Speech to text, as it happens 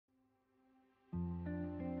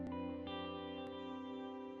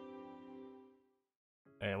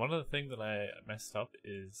And one of the things that I messed up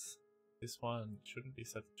is this one shouldn't be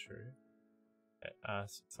set to true.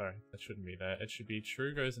 Sorry, that shouldn't be there. It should be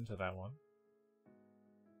true goes into that one.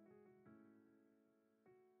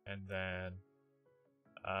 And then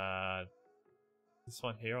this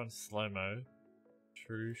one here on slowmo,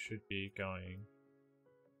 true should be going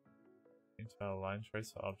into our line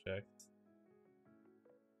trace for objects.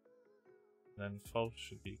 And then false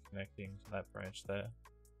should be connecting to that branch there.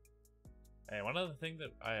 And one other thing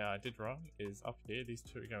that I did wrong is up here, these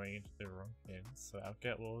two are going into the wrong pins. So our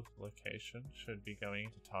get world location should be going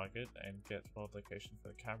into target, and get world location for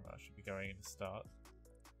the camera should be going into start.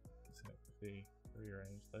 Just going to quickly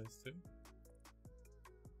rearrange those two.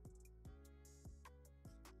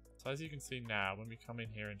 So as you can see now, when we come in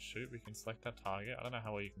here and shoot, we can select our target. I don't know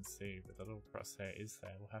how well you can see, but the little crosshair is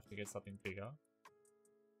there. We'll have to get something bigger.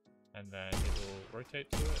 And then it will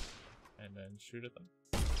rotate to it, and then shoot at them.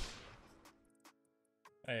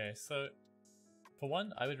 Okay, so for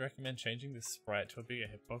one, I would recommend changing this sprite to a bigger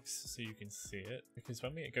hitbox so you can see it, because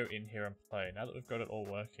when we go in here and play, now that we've got it all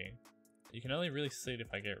working, you can only really see it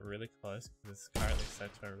if I get really close, because it's currently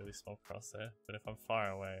set to a really small crosshair, but if I'm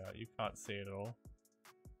far away, you can't see it at all.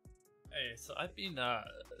 Hey, so I've been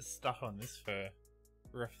stuck on this for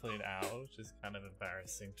roughly an hour, which is kind of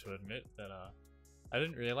embarrassing to admit, but I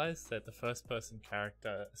didn't realize that the first person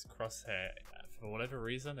character's crosshair, for whatever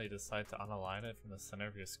reason, they decide to unalign it from the center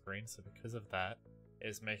of your screen, so because of that,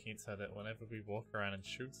 it's making it so that whenever we walk around and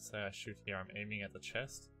shoot, say I shoot here, I'm aiming at the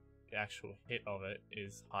chest, the actual hit of it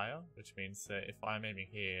is higher, which means that if I'm aiming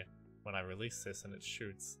here, when I release this and it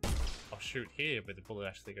shoots, I'll shoot here, but the bullet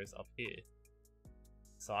actually goes up here.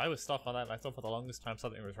 So I was stuck on that, and I thought for the longest time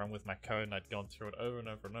something was wrong with my code, and I'd gone through it over and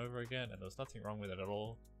over and over again, and there was nothing wrong with it at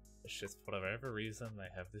all. It's just for whatever reason they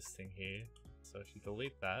have this thing here. So if you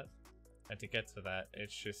delete that, and to get to that,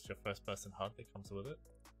 it's just your first person HUD that comes with it.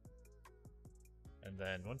 And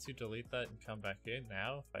then once you delete that and come back in,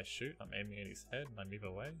 now if I shoot, I'm aiming at his head and I move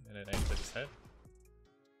away and it aims at his head.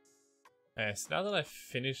 Okay, so now that I've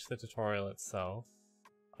finished the tutorial itself,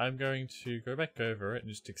 I'm going to go back over it and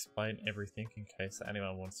just explain everything in case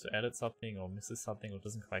anyone wants to edit something or misses something or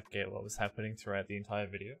doesn't quite get what was happening throughout the entire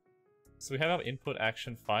video. So we have our input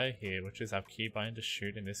action fire here, which is our keybind to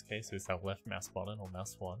shoot. In this case, is our left mouse button or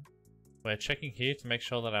mouse 1. We're checking here to make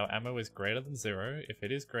sure that our ammo is greater than 0. If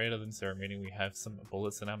it is greater than 0, meaning we have some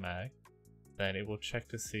bullets in our mag, then it will check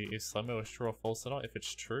to see if slowmo is true or false or not. If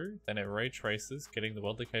it's true, then it ray traces, getting the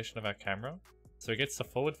world location of our camera. So it gets the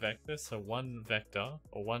forward vector, so one vector,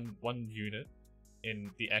 or one unit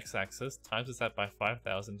in the x-axis, times that by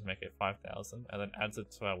 5,000 to make it 5,000, and then adds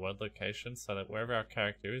it to our world location so that wherever our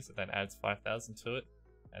character is, it then adds 5,000 to it,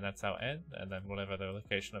 and that's our end, and then whatever the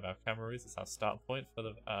location of our camera is, it's our start point for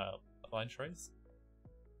the line trace.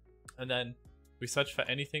 And then we search for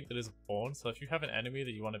anything that is a pawn, so if you have an enemy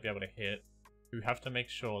that you want to be able to hit, you have to make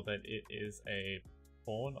sure that it is a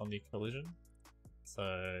pawn on the collision. So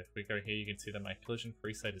if we go here, you can see that my collision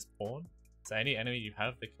preset is pawn. So any enemy you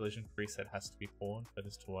have, the collision preset has to be pawn for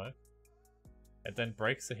this to work. It then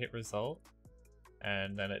breaks the hit result,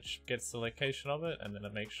 and then it gets the location of it, and then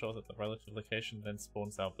it makes sure that the relative location then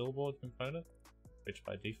spawns our billboard component, which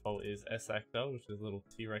by default is S-actor, which is a little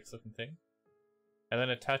T-Rex looking thing. And then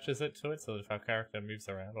attaches it to it so that if our character moves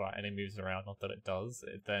around, or our enemy moves around, not that it does,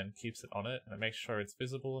 it then keeps it on it, and it makes sure it's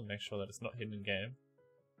visible and makes sure that it's not hidden in game.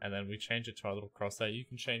 And then we change it to our little crosshair. You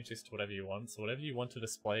can change this to whatever you want. So whatever you want to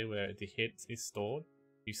display where the hit is stored,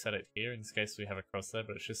 you set it here. In this case we have a crosshair,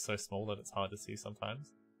 but it's just so small that it's hard to see sometimes.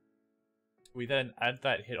 We then add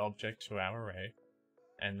that hit object to our array.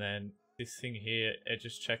 And then this thing here, it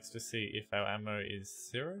just checks to see if our ammo is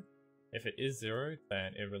 0. If it is 0,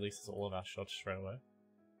 then it releases all of our shots straight away.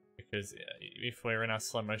 Because if we're in our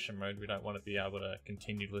slow motion mode, we don't want to be able to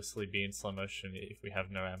continuously be in slow motion if we have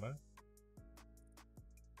no ammo.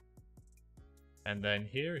 And then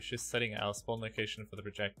here it's just setting our spawn location for the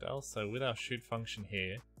projectile. So with our shoot function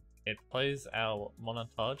here, it plays our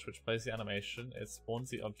montage, which plays the animation, it spawns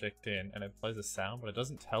the object in, and it plays a sound, but it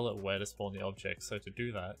doesn't tell it where to spawn the object. So to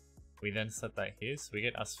do that, we then set that here. So we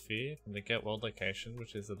get our sphere from the get world location,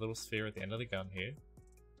 which is a little sphere at the end of the gun here.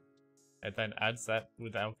 It then adds that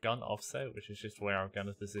with our gun offset, which is just where our gun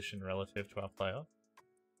is positioned relative to our player.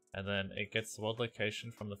 And then it gets the world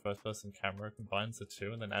location from the first person camera, combines the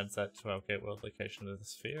two, and then adds that to our get world location of the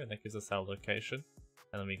sphere, and that gives us our location.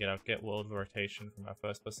 And then we get our get world rotation from our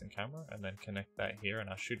first person camera, and then connect that here in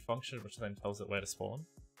our shoot function, which then tells it where to spawn.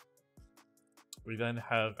 We then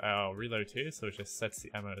have our reload here, so it just sets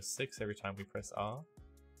the ammo to 6 every time we press R.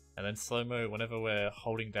 And then slowmo, whenever we're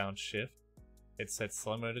holding down shift, it sets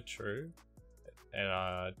slowmo to true.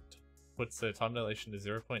 And puts the time dilation to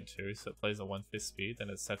 0.2, so it plays a 1/5 speed, then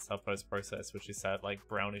it sets up post-process, which is that like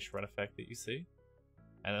brownish red effect that you see.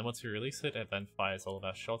 And then once we release it, it then fires all of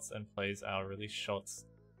our shots and plays our release shots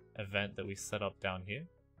event that we set up down here.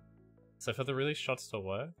 So for the release shots to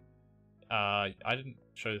work, I didn't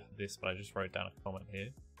show this, but I just wrote down a comment here.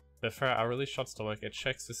 But for our release shots to work, it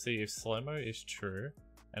checks to see if slow-mo is true,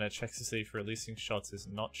 and it checks to see if releasing shots is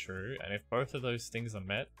not true, and if both of those things are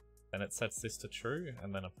met, then it sets this to true,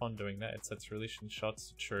 and then upon doing that, it sets releasing shots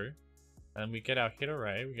to true. And then we get our hit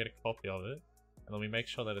array, we get a copy of it, and then we make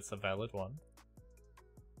sure that it's a valid one.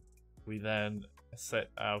 We then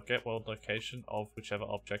set our get world location of whichever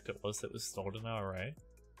object it was that was stored in our array,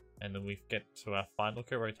 and then we get to our find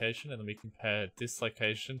look at rotation, and then we compare this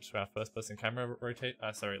location to our first person camera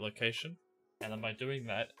location, and then by doing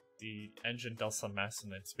that, the engine does some math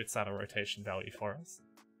and then spits out a rotation value for us.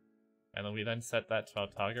 And then we then set that to our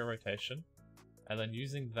target rotation, and then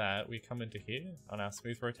using that we come into here on our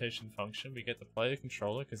smooth rotation function. We get the player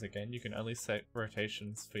controller, because again you can only set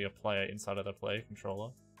rotations for your player inside of the player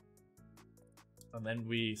controller, and then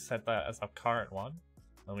we set that as our current one.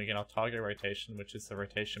 Then we get our target rotation, which is the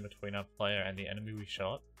rotation between our player and the enemy we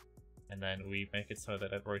shot, and then we make it so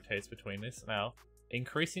that it rotates between this. Now,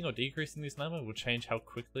 increasing or decreasing this number will change how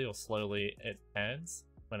quickly or slowly it pans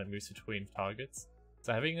when it moves between targets.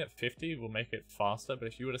 So having it 50 will make it faster, but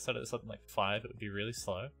if you were to set it to something like 5, it would be really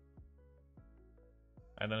slow.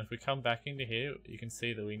 And then if we come back into here, you can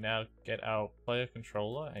see that we now get our player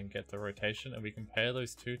controller and get the rotation, and we compare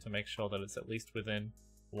those two to make sure that it's at least within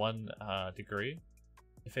 1 degree.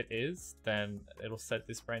 If it is, then it'll set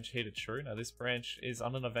this branch here to true. Now this branch is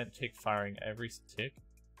on an event tick firing every tick,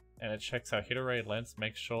 and it checks our hit array length,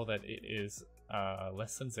 make sure that it is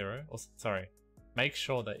less than 0, or sorry, make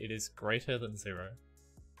sure that it is greater than 0.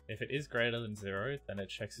 If it is greater than 0, then it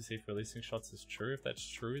checks to see if releasing shots is true. If that's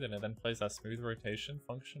true, then it then plays our smooth rotation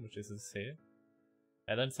function, which is this here.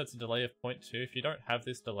 It then sets a delay of 0.2. If you don't have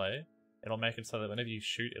this delay, it'll make it so that whenever you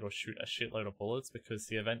shoot, it'll shoot a shitload of bullets, because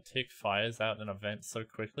the event tick fires out an event so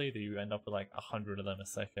quickly that you end up with like 100 of them a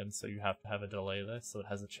second, so you have to have a delay there so it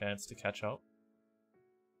has a chance to catch up.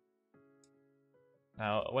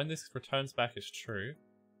 Now, when this returns back as true,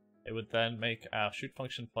 it would then make our shoot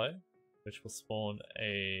function play, which will spawn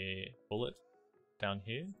a bullet down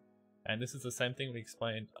here. And this is the same thing we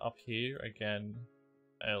explained up here again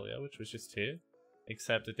earlier, which was just here,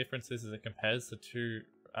 except the difference is it compares the two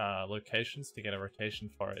locations to get a rotation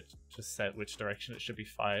for it to set which direction it should be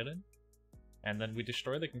fired in. And then we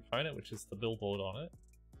destroy the component, which is the billboard on it,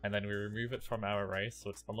 and then we remove it from our array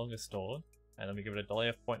so it's no longer stored, and then we give it a delay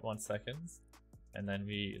of 0.1 seconds. And then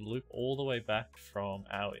we loop all the way back from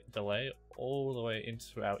our delay all the way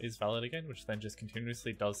into our isValid again, which then just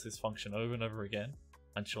continuously does this function over and over again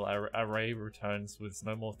until our array returns with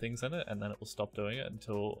no more things in it, and then it will stop doing it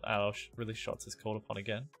until our release shots is called upon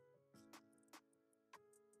again.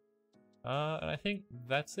 And I think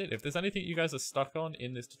that's it. If there's anything you guys are stuck on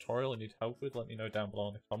in this tutorial and need help with, let me know down below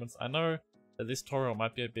in the comments. I know that this tutorial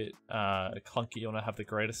might be a bit clunky or not have the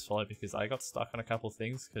greatest flow, because I got stuck on a couple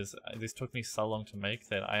things, because this took me so long to make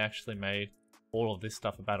that I actually made all of this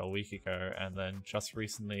stuff about a week ago, and then just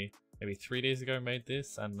recently, maybe 3 days ago, made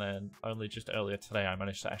this, and then only just earlier today I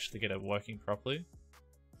managed to actually get it working properly.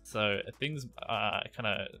 So things kind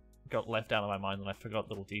of got left out of my mind and I forgot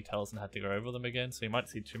little details and had to go over them again, so you might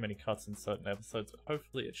see too many cuts in certain episodes, but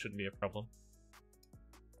hopefully it shouldn't be a problem.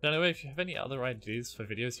 But anyway, if you have any other ideas for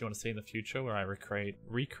videos you want to see in the future where I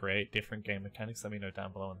recreate different game mechanics, let me know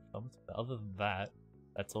down below in the comments. But other than that,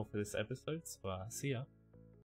 that's all for this episode, so see ya.